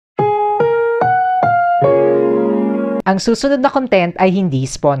Ang susunod na content ay hindi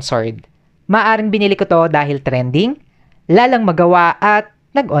sponsored. Maaring binili ko to dahil trending, lalang magawa at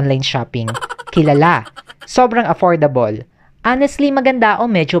nag-online shopping. Kilala, sobrang affordable. Honestly, maganda o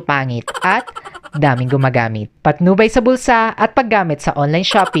medyo pangit at daming gumagamit. Patnubay sa bulsa at paggamit sa online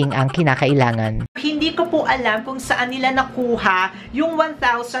shopping ang kinakailangan. Hindi ko po alam kung saan nila nakuha yung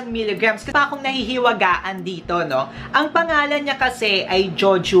 1,000 milligrams. Kasi akong nahihiwagaan dito, no? Ang pangalan niya kasi ay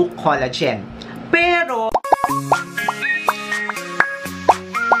Joju Collagen. Pero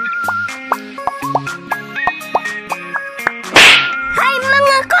Hi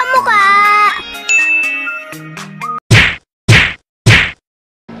mga kamukha!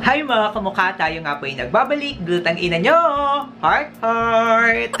 Hi mga kamukha, tayo nga po ay nagbabalik. Glutang ina nyo! Heart,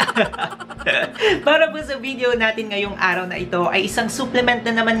 heart! Para po sa video natin ngayong araw na ito ay isang supplement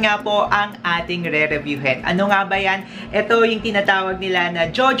na naman nga po ang ating re-reviewin. Ano nga ba yan? Ito yung tinatawag nila na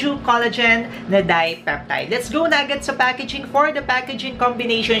Joju Collagen Dipeptide. Let's go na agad sa packaging. For the packaging,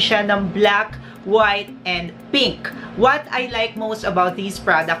 combination siya ng black, white, and pink. What I like most about these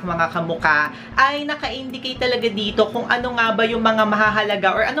product mga kamukha ay naka-indicate talaga dito kung ano nga ba yung mga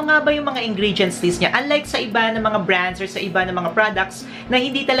mahahalaga or ano nga ba yung mga ingredients list niya. Unlike sa iba ng mga brands or sa iba ng mga products na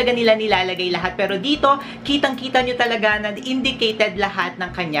hindi talaga nila nilalagay lahat. Pero dito, kitang-kita nyo talaga na indicated lahat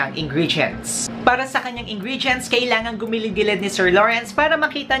ng kanyang ingredients. Para sa kanyang ingredients, kailangan gumilid-gilid ni Sir Lawrence para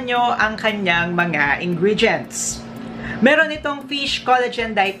makita nyo ang kanyang mga ingredients. Meron itong fish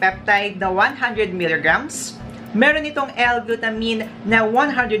collagen dipeptide na 100 mg. Meron itong L-glutamine na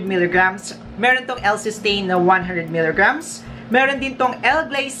 100 mg. Meron itong L-cysteine na 100 mg. Meron din itong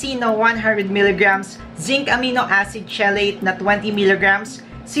L-glycine na 100 mg. Zinc amino acid chelate na 20 mg.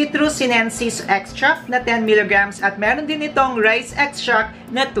 Citrus sinensis extract na 10 mg. At meron din itong rice extract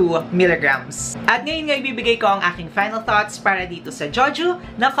na 2 mg. At ngayon nga ibibigay ko ang aking final thoughts para dito sa Joju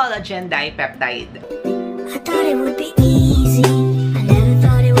na collagen dipeptide. I thought it would be easy. I never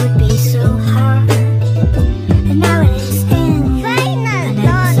thought it would be so hard. And now it is in. I never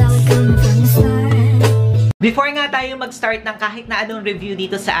saw it coming from the start. Before nga tayo mag-start ng kahit na anong review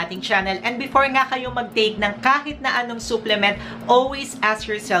dito sa ating channel, and before nga kayo mag-take ng kahit na anong supplement, always ask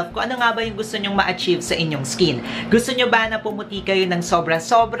yourself kung ano nga ba yung gusto nyong ma-achieve sa inyong skin. Gusto nyo ba na pumuti kayo ng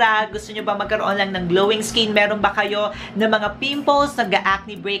sobra-sobra? Gusto nyo ba magkaroon lang ng glowing skin? Meron ba kayo na mga pimples?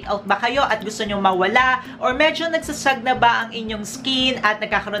 Nag-acne breakout ba kayo at gusto nyo mawala? Or medyo nagsasag na ba ang inyong skin at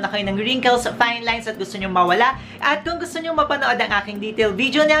nagkakaroon na kayo ng wrinkles, fine lines at gusto nyo mawala? At kung gusto nyo mapanood ang aking detailed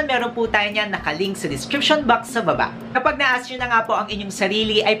video niyan, meron po tayo niyan nakalink sa description box sa baba. Kapag na-ask nyo na nga po ang inyong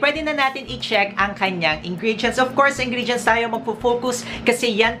sarili, ay pwede na natin i-check ang kanyang ingredients. Of course, ingredients tayo magpo-focus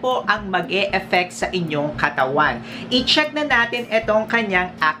kasi yan po ang mag-e-effect sa inyong katawan. I-check na natin itong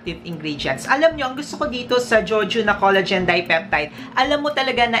kanyang active ingredients. Alam nyo, ang gusto ko dito sa Joju na collagen dipeptide, alam mo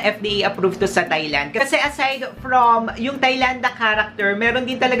talaga na FDA approved to sa Thailand. Kasi aside from yung Thailand na character, meron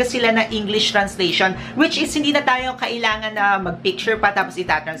din talaga sila na English translation, which is hindi na tayo kailangan na mag-picture pa tapos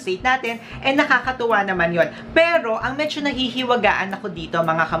ita-translate natin, and nakakatuwa naman yon. Pero, ang medyo nahihiwagaan ako dito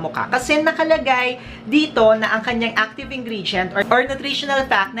mga kamukha. Kasi nakalagay dito na ang kanyang active ingredient or nutritional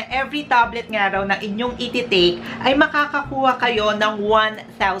fact na every tablet nga raw na inyong ititake ay makakakuha kayo ng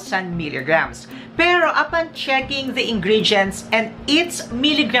 1,000 milligrams. Pero upon checking the ingredients and its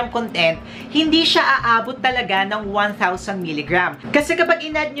milligram content, hindi siya aabot talaga ng 1,000 milligram. Kasi kapag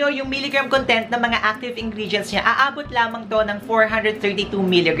inad nyo yung milligram content ng mga active ingredients niya, aabot lamang to ng 432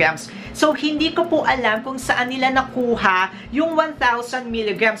 milligrams. So, hindi ko po alam kung saan nila nakuha yung 1,000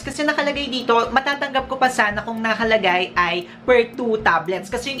 milligrams. Kasi nakalagay dito, matatanggap ko pa sana kung nakalagay ay per 2 tablets.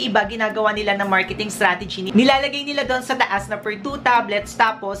 Kasi yung iba, ginagawa nila ng marketing strategy. Nilalagay nila doon sa taas na per 2 tablets,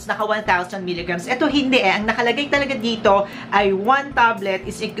 tapos naka 1,000 milligrams. Ito hindi eh. Ang nakalagay talaga dito ay 1 tablet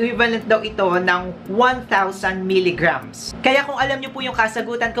is equivalent daw ito ng 1,000 milligrams. Kaya kung alam nyo po yung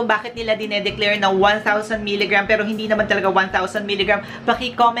kasagutan kung bakit nila dinedeclare na 1,000 milligram pero hindi naman talaga 1,000 milligram,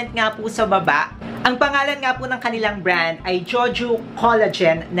 paki-comment nga po sa baba. Ang pangalan nga po ng kanilang brand ay Joju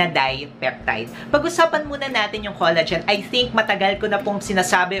Collagen Dipeptide. Pag-usapan muna natin yung collagen. I think matagal ko na pong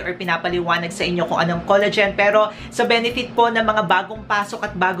sinasabi or pinapaliwanag sa inyo kung anong collagen, pero sa benefit po ng mga bagong pasok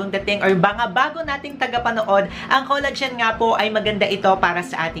at bagong dating or mga bago nating tagapanood, ang collagen nga po ay maganda ito para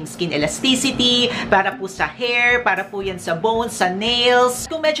sa ating skin elasticity, para po sa hair, para po yan sa bones, sa nails.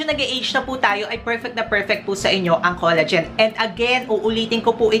 Kung medyo nag-age na po tayo, ay perfect na perfect po sa inyo ang collagen. And again, uulitin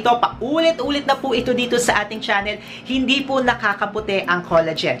ko po ito, paulit-ulit na po po ito dito sa ating channel, hindi po nakakaputi ang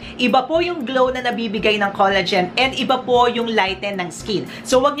collagen. Iba po yung glow na nabibigay ng collagen and iba po yung lighten ng skin.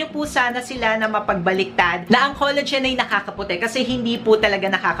 So wag niyo po sana sila na mapagbaliktad na ang collagen ay nakakaputi kasi hindi po talaga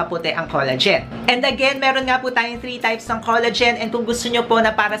nakakaputi ang collagen. And again, meron nga po tayong 3 types ng collagen and kung gusto niyo po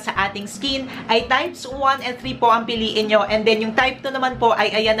na para sa ating skin ay types 1 and 3 po ang piliin nyo and then yung type 2 naman po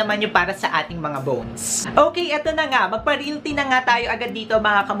ay ayan naman yung para sa ating mga bones. Okay, eto na nga. Magpa-realty na nga tayo agad dito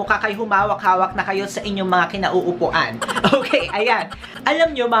mga kamukha, kay humawak-hawak na kayo sa inyong mga kinauupuan. Okay, ayan.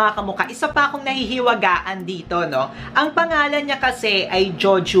 Alam nyo mga kamukha, isa pa akong nahihiwagaan dito, no? Ang pangalan niya kasi ay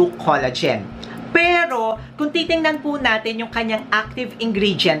Joju Collagen. Pero, kung titingnan po natin yung kanyang active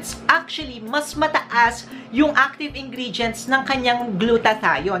ingredients, actually, mas mataas yung active ingredients ng kanyang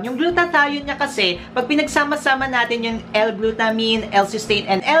glutathione. Yung glutathione niya kasi, pag pinagsama-sama natin yung L-glutamine, L-cysteine,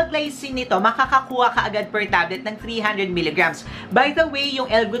 and L-glycine nito, makakakuha ka agad per tablet ng 300 mg. By the way, yung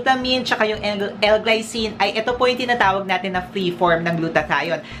L-glutamine tsaka yung L-glycine ay ito po yung tinatawag natin na free form ng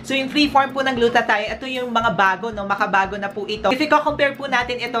glutathione. So, yung free form po ng glutathione, ito yung mga bago, no? Makabago na po ito. If i-compare po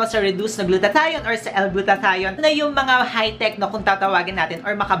natin ito sa reduced na glutathione or sa L-glutathione, na yung mga high-tech, no, kung tatawagin natin,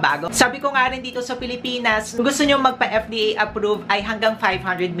 or makabago. Sabi ko nga rin dito sa Pilipinas, kung gusto nyo magpa-FDA approve ay hanggang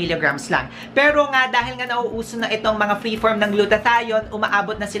 500 mg lang. Pero nga, dahil nga nauuso na itong mga free-form ng glutathione,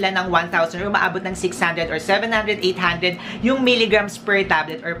 umaabot na sila ng 1,000 or umaabot ng 600 or 700, 800 yung milligrams per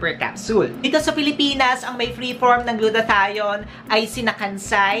tablet or per capsule. Dito sa Pilipinas, ang may free-form ng glutathione ay sina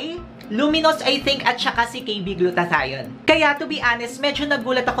Kansai, Luminous, I think, at saka si KB Glutathione. Kaya, to be honest, medyo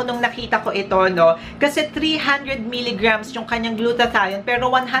nagulat ako nung nakita ko ito, no? Kasi 300 mg yung kanyang glutathione,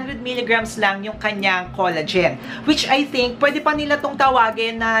 pero 100 mg lang yung kanyang collagen. Which I think, pwede pa nila tong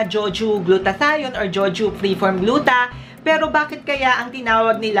tawagin na Joju Glutathione or Joju Freeform Gluta. Pero bakit kaya ang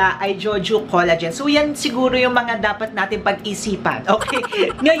tinawag nila ay Joju Collagen? So yan siguro yung mga dapat natin pag-isipan. Okay?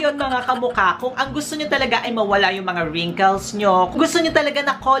 Ngayon mga kamukha, kung ang gusto nyo talaga ay mawala yung mga wrinkles nyo, kung gusto nyo talaga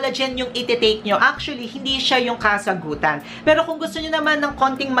na collagen yung iti-take nyo, actually hindi siya yung kasagutan. Pero kung gusto nyo naman ng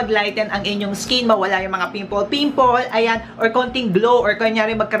konting maglighten ang inyong skin, mawala yung mga pimple, ayan, or konting glow, or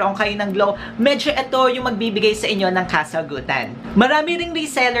kunyari magkaroon kayo ng glow, medyo ito yung magbibigay sa inyo ng kasagutan. Marami ring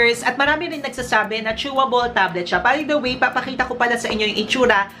resellers at marami ring nagsasabi na chewable tablet siya. By the way, papakita ko pala sa inyo yung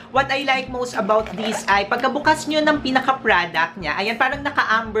itsura. What I like most about this ay pagkabukas nyo ng pinaka-product niya, ayan, parang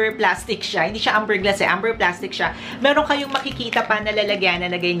naka-amber plastic siya. Hindi siya amber glass, amber plastic siya. Meron kayong makikita pa na lalagyan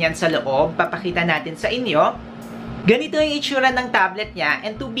niyan sa loob. Papakita natin sa inyo. Ganito yung itsura ng tablet niya.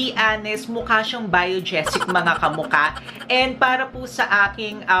 And to be honest, mukha siyang biogesic mga kamukha. And para po sa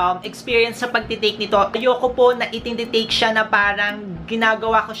aking experience sa pagtitake nito, ayoko po na itintitake siya na parang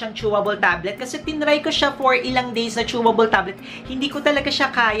ginagawa ko siyang chewable tablet. Kasi tinry ko siya for ilang days na chewable tablet. Hindi ko talaga siya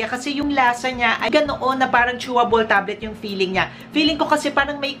kaya kasi yung lasa niya ay ganoon na parang chewable tablet yung feeling niya. Feeling ko kasi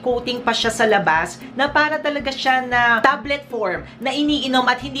parang may coating pa siya sa labas na para talaga siya na tablet form na iniinom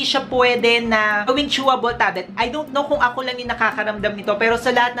at hindi siya pwede na gawing chewable tablet. I don't know kung ako lang yung nakakaramdam nito, pero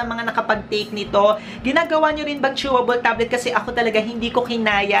sa lahat ng mga nakapag-take nito, ginagawa nyo rin bang chewable tablet? Kasi ako talaga hindi ko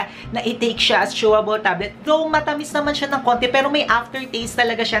kinaya na i-take siya as chewable tablet. Though matamis naman siya ng konti, pero may aftertaste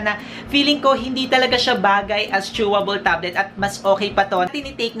talaga siya na feeling ko hindi talaga siya bagay as chewable tablet at mas okay pa to.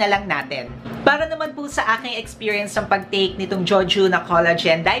 Tinitake na lang natin. Para naman po sa aking experience ng pag-take nitong Joju na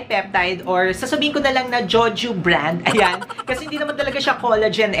Collagen Dipeptide or sasabihin ko na lang na Joju brand, ayan, kasi hindi naman talaga siya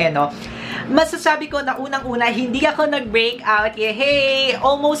collagen no? Masasabi ko na unang-una, hindi ako nag-breakout. Hey,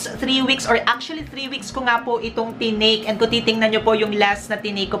 almost 3 weeks or actually 3 weeks ko nga po itong tinake and kung titingnan nyo po yung last na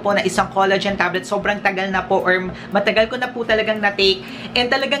tinake ko po na isang collagen tablet, sobrang tagal na po or matagal ko na po talagang na-take and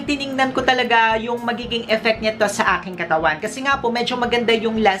talagang tiningnan ko talaga yung magiging effect nito sa aking katawan. Kasi nga po, medyo maganda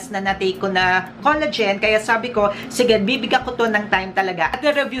yung last na na-take ko na collagen, kaya sabi ko, sige, bibigyan ko to ng time talaga at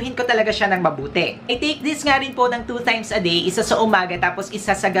reviewin ko talaga siya ng mabuti. I take this nga rin po ng 2 times a day, isa sa umaga tapos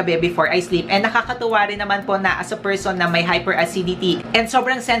isa sa gabi before I sleep. And nakakatuwa rin naman po na as a person na may hyperacidity and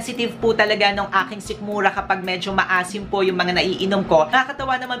sobrang sensitive po talaga ng aking sikmura kapag medyo maasim po yung mga naiinom ko.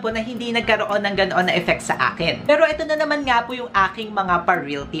 Nakakatawa naman po na hindi nagkaroon ng ganoon na effect sa akin. Pero ito na naman nga po yung aking mga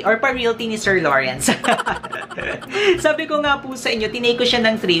pa-realty or pa-realty ni Sir Lawrence. Sabi ko nga po sa inyo, tinake ko siya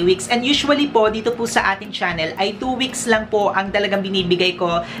ng 3 weeks and usually po dito po sa ating channel ay 2 weeks lang po ang talagang binibigay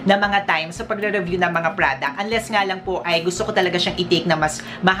ko na mga time sa pagre-review ng mga product. Unless nga lang po ay gusto ko talaga siyang i-take na mas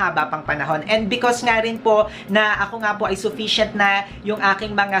mahaba pang panahon. And because nga rin po na ako nga po ay sufficient na yung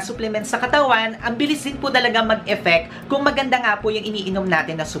aking mga supplements sa katawan, ang bilis din po talaga mag-effect kung maganda nga po yung iniinom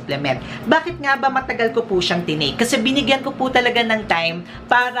natin na supplement. Bakit nga ba matagal ko po siyang tinake? Kasi binigyan ko po talaga ng time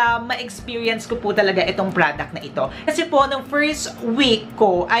para ma-experience ko po talaga itong product product na ito. Kasi po, nung first week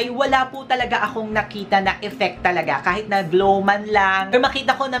ko, ay wala po talaga akong nakita na effect talaga. Kahit na glow man lang, or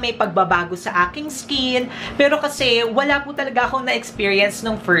makita ko na may pagbabago sa aking skin. Pero kasi, wala po talaga akong na-experience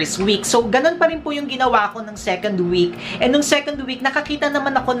nung first week. So, ganun pa rin po yung ginawa ko ng second week. And nung second week, nakakita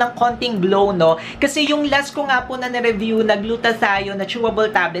naman ako ng konting glow, no? Kasi yung last ko nga po na na-review na Glutathione na chewable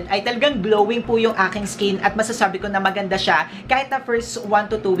tablet ay talagang glowing po yung aking skin at masasabi ko na maganda siya kahit na first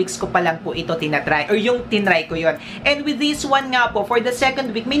 1 to 2 weeks ko pa lang po ito tinatry or yung tinry ko yon. And with this one nga po, for the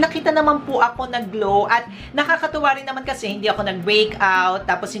second week, may nakita naman po ako na glow at nakakatuwa rin naman kasi hindi ako nag-breakout,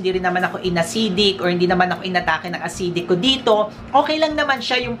 tapos hindi rin naman ako inacidic or hindi naman ako inatake ng acidic ko dito. Okay lang naman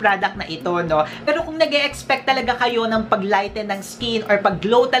siya yung product na ito, no? Pero kung nag-e-expect talaga kayo ng pag-lighten ng skin or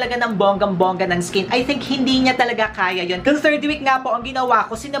pag-glow talaga ng bonggang-bongga ng skin, I think hindi niya talaga kaya yon. Kung third week nga po, ang ginawa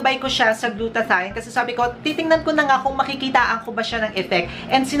ko, sinabay ko siya sa Glutathione kasi sabi ko, titingnan ko na nga kung makikitaan ko ba siya ng effect.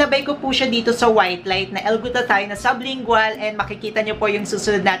 And sinabay ko po siya dito sa Whitelight na Glutathione na Sublingual, and makikita nyo po yung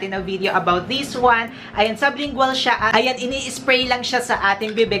susunod natin na video about this one. Ayan, Sublingual siya. Ayan, ini-spray lang siya sa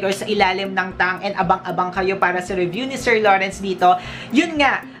ating bibig or sa ilalim ng tongue, and abang-abang kayo para sa review ni Sir Lawrence dito. Yun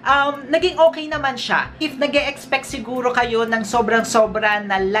nga, naging okay naman siya. If nag-e-expect siguro kayo ng sobrang-sobra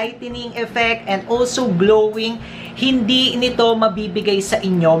na lightening effect and also glowing, hindi nito mabibigay sa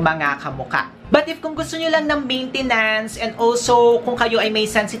inyo mga kamukha. But if kung gusto nyo lang ng maintenance and also kung kayo ay may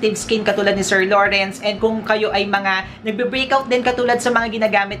sensitive skin katulad ni Sir Lawrence and kung kayo ay mga nagbe-breakout din katulad sa mga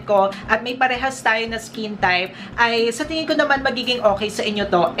ginagamit ko at may parehas tayo na skin type, ay sa tingin ko naman magiging okay sa inyo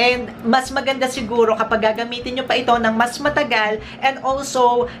to. And mas maganda siguro kapag gagamitin nyo pa ito ng mas matagal and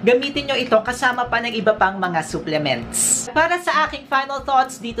also gamitin nyo ito kasama pa ng iba pang mga supplements. Para sa aking final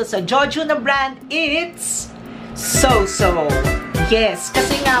thoughts dito sa Joju na brand, it's so. Yes,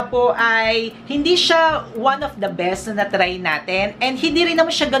 kasi nga po ay hindi siya one of the best na na-try natin and hindi rin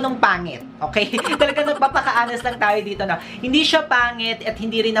naman siya ganong pangit. Okay? Talaga nagpapaka-honest lang tayo dito, no? Hindi siya pangit at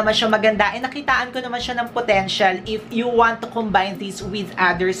hindi rin naman siya maganda, and nakitaan ko naman siya ng potential if you want to combine this with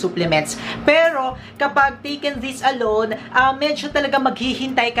other supplements. Pero kapag taken this alone, medyo talaga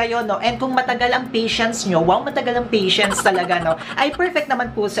maghihintay kayo, no? And kung matagal ang patience nyo, wow, matagal ang patience talaga, no? Ay perfect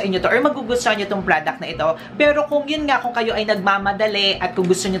naman po sa inyo to or magugustuhan nyo tong product na ito. Pero kung yun nga, kung kayo ay nagmamadali at kung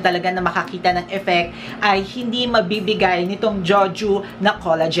gusto nyo talaga na makakita ng effect, ay hindi mabibigay nitong Joju na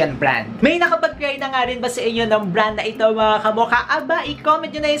collagen brand. May nakapag-try na nga rin ba sa inyo ng brand na ito mga kamukha? Aba,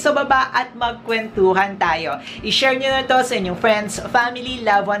 i-comment nyo na yun sa baba at magkwentuhan tayo. I-share nyo na to sa inyong friends, family,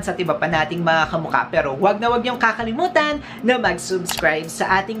 loved ones at iba pa nating mga kamukha. Pero wag na wag nyong kakalimutan na mag-subscribe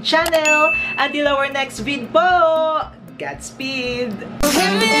sa ating channel. Until our next vid po! Godspeed!